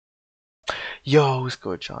Yo, what's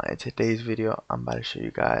good, y'all? In today's video, I'm about to show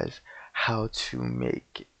you guys how to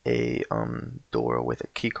make a door with a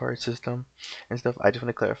keycard system and stuff. I just want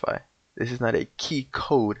to clarify, this is not a key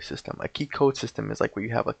code system. A key code system is like where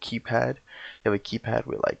you have a keypad. You have a keypad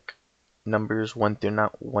with like numbers 1 to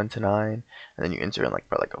 9, and then you enter in like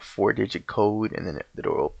for like a 4-digit code, and then the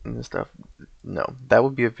door opens and stuff. No, that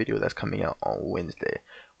would be a video that's coming out on Wednesday.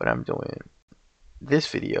 What I'm doing this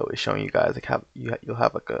video is showing you guys like how you'll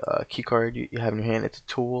have like a key card you have in your hand. It's a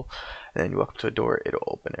tool, and then you walk up to a door, it'll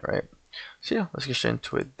open it, right? So yeah, let's get straight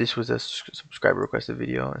into it. This was a subscriber requested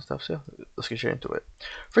video and stuff, so yeah, let's get straight into it.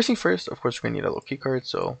 First thing first, of course, we're gonna need a little key card,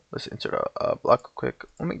 so let's insert a block real quick.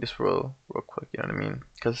 We'll make this real quick, you know what I mean,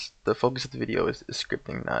 because the focus of the video is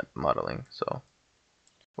scripting, not modeling. So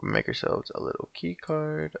we'll make ourselves a little key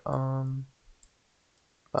card,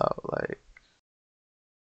 about like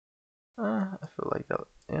I feel like that.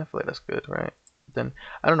 Yeah, I feel like that's good, right? Then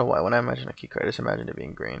I don't know why. When I imagine a key card, I just imagine it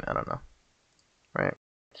being green. I don't know, right?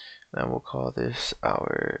 Then we'll call this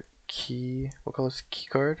our key. We'll call this key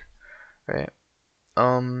card, right?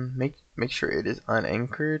 Make sure it is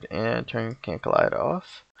unanchored and turn CanCollide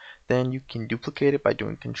off. Then you can duplicate it by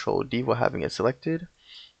doing Control D while having it selected.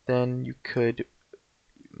 Then you could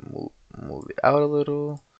move it out a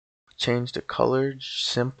little. Change the color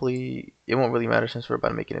simply. It won't really matter since we're about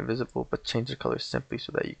to make it invisible, but change the color simply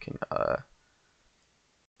so that you can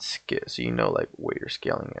scale, so you know like where you're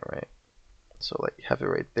scaling it, right? So like you have it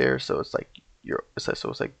right there, so it's like you're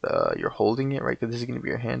you're holding it, right? Because this is going to be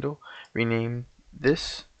your handle. Rename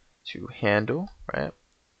this to handle, right?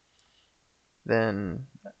 Then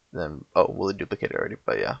oh, we'll duplicate it already,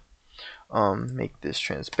 but yeah. Make this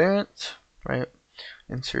transparent, right?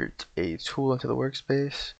 Insert a tool into the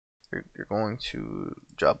workspace. You're going to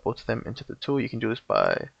drop both of them into the tool. You can do this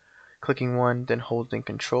by clicking one, then holding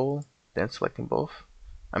Control, then selecting both.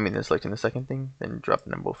 Then selecting the second thing, then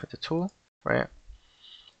dropping them both into tool, right?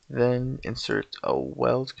 Then insert a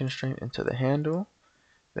weld constraint into the handle.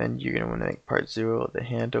 Then you're going to want to make part 0 the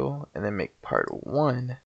handle, and then make part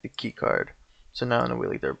 1 the key card. So now in a way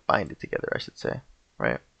like they're binded together, I should say,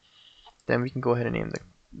 right? Then we can go ahead and name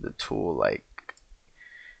the tool like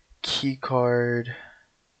key card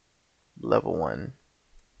level 1,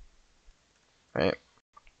 right?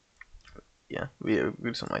 Yeah, we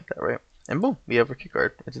do something like that, right? And boom, we have our key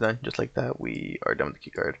card. It's done. Just like that, we are done with the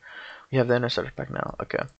key card. We have the inner starter pack now.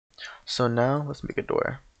 Okay, so now let's make a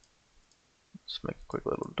door. Let's make a quick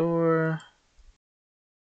little door,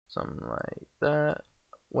 something like that.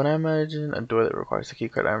 When I imagine a door that requires a key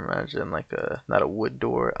card, I imagine like not a wood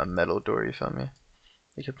door, a metal door. You feel me?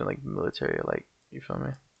 They kept it like military, like, you feel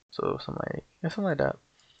me? So something like that.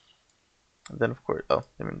 And then of course, oh,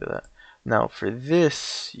 let me do that. Now for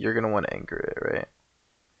this, you're gonna want to anchor it, right?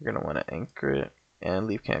 You're gonna want to anchor it and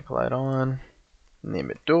leave CanCollide on. Name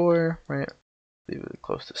it door, right? Leave it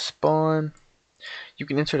close to spawn. You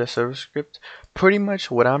can insert a server script. Pretty much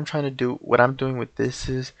what I'm trying to do, what I'm doing with this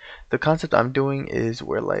is, the concept I'm doing is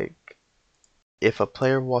where like, if a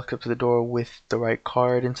player walks up to the door with the right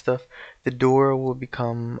card and stuff, the door will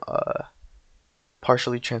become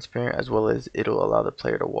partially transparent, as well as it'll allow the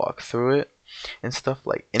player to walk through it and stuff,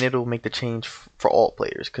 like, and it'll make the change for all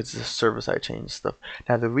players because it's a server side change stuff.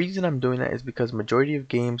 Now the reason I'm doing that is because majority of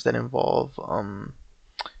games that involve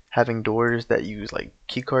having doors that use like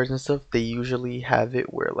key cards and stuff, they usually have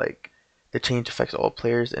it where like the change affects all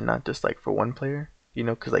players and not just like for one player, you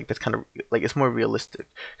know, because like that's kind of like, it's more realistic,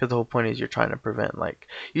 because the whole point is you're trying to prevent, like,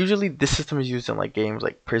 usually this system is used in like games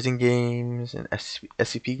like prison games and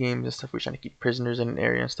SCP games and stuff. We're trying to keep prisoners in an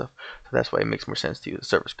area and stuff, so that's why it makes more sense to use a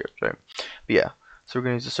server script, right? But yeah, so we're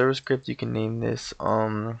gonna use the server script. You can name this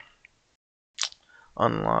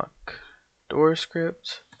unlock door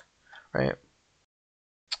script, right?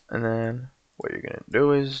 And then what you're gonna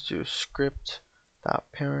do is do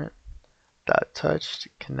script.Parent.Touched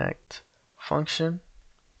connect function,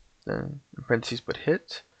 then in parentheses put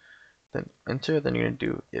hit, then enter. Then you're gonna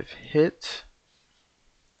do if hit.Parent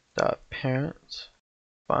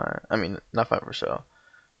find, not find for sale,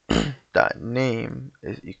 dot name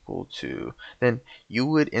is equal to, then you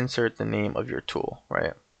would insert the name of your tool,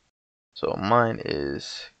 right? So mine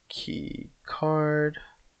is key card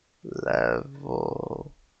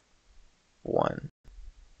level 1,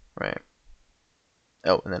 right?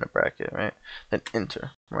 Oh, and then a bracket, right? Then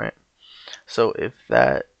enter, right? So if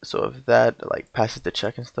that like passes the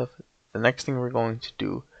check and stuff, the next thing we're going to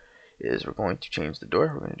do is we're going to change the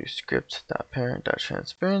door. We're going to do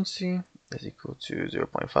script.Parent.Transparency is equal to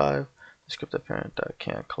 0.5.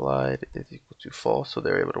 Script.Parent.CanCollide is equal to false, so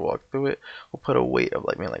they're able to walk through it. We'll put a wait of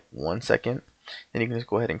like maybe like 1 second. Then you can just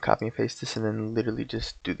go ahead and copy and paste this, and then literally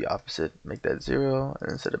just do the opposite. Make that 0 and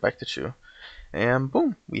then set it back to true. And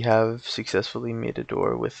boom, we have successfully made a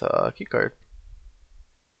door with a keycard.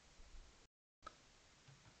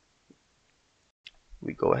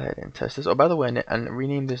 We go ahead and test this. Oh, by the way, I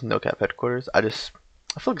renamed this No Cap Headquarters. I feel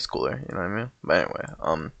like it's cooler, you know what I mean? But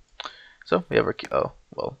anyway, so we have our key. Oh,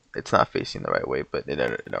 well, it's not facing the right way, but it don't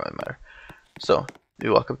really matter. So we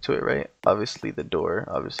walk up to it, right? Obviously, the door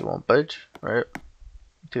obviously won't budge, right?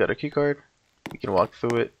 Take out our key card. We can walk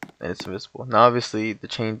through it, and it's invisible. Now, obviously, the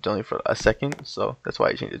change only for a second, so that's why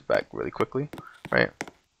I changed it back really quickly, right?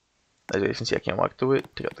 As you can see, I can't walk through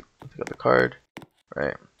it. Take out the card,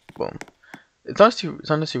 right? Boom. It's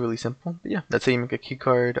honestly really simple, but yeah, that's how you make a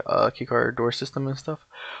keycard door system and stuff.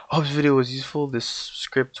 I hope this video was useful. This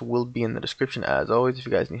script will be in the description as always. If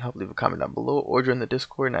you guys need help, leave a comment down below or join the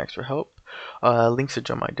Discord and ask for help. Links to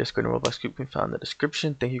join my Discord and Roblox group can be found in the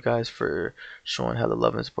description. Thank you guys for showing hella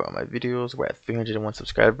love and support on my videos. We're at 301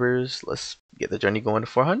 subscribers. Let's get the journey going to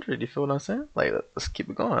 400. You feel what I'm saying? Like, let's keep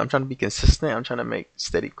it going. I'm trying to be consistent. I'm trying to make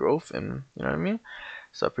steady growth, and you know what I mean.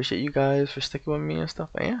 So I appreciate you guys for sticking with me and stuff.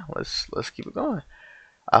 And yeah, let's keep it going.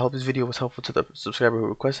 I hope this video was helpful to the subscriber who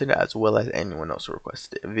requested it, as well as anyone else who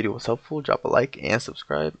requested it. If the video was helpful, drop a like and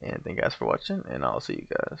subscribe. And thank you guys for watching, and I'll see you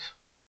guys.